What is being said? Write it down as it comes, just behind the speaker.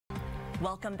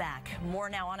Welcome back.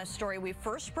 More now on a story we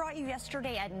first brought you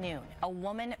yesterday at noon. A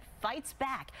woman fights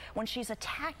back when she's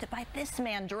attacked by this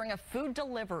man during a food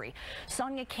delivery.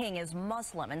 Sonia King is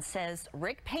Muslim and says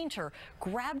Rick Painter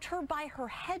grabbed her by her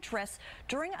headdress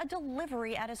during a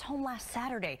delivery at his home last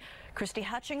Saturday. Christy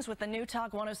Hutchings with the New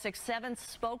Talk 106.7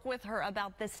 spoke with her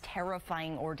about this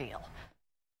terrifying ordeal.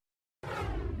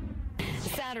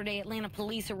 Saturday, Atlanta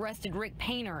police arrested Rick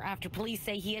Painter after police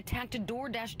say he attacked a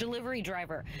DoorDash delivery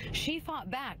driver. She fought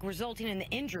back, resulting in the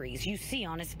injuries you see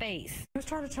on his face. He was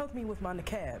trying to choke me with my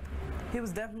niqab. He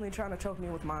was definitely trying to choke me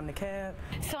with my niqab.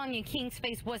 Sonia King's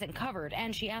face wasn't covered,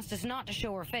 and she asked us not to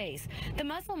show her face. The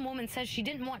Muslim woman says she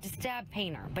didn't want to stab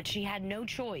Painter, but she had no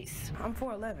choice. I'm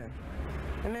 4'11",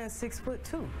 and man's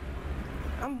 6'2".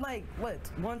 I'm like, what,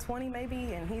 120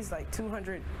 maybe, and he's like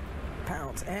 200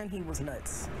 pounds, and he was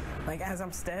nuts. Like, as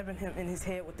I'm stabbing him in his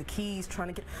head with the keys, trying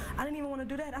to get, I didn't even want to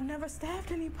do that. I never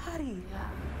stabbed anybody,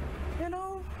 you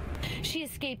know? She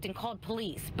escaped and called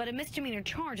police, but a misdemeanor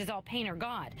charge is all Painter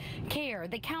got. CAIR,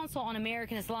 the Council on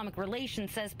American Islamic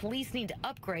Relations, says police need to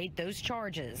upgrade those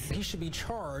charges. He should be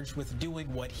charged with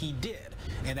doing what he did,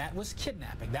 and that was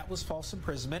kidnapping, that was false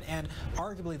imprisonment, and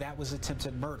arguably that was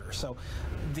attempted murder. So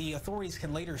the authorities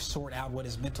can later sort out what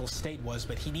his mental state was,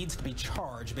 but he needs to be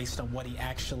charged based on what he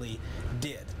actually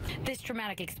did. This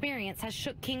traumatic experience has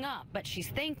shook King up, but she's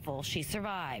thankful she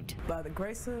survived. By the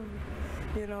grace of,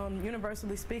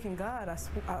 universally speaking, God,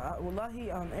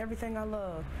 wallahi, everything I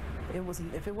love,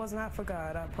 if it was not for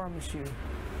God, I promise you,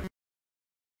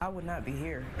 I would not be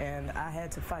here, and I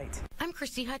had to fight. I'm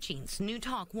Christy Hutchings, New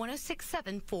Talk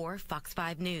 106.7 for Fox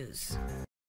 5 News.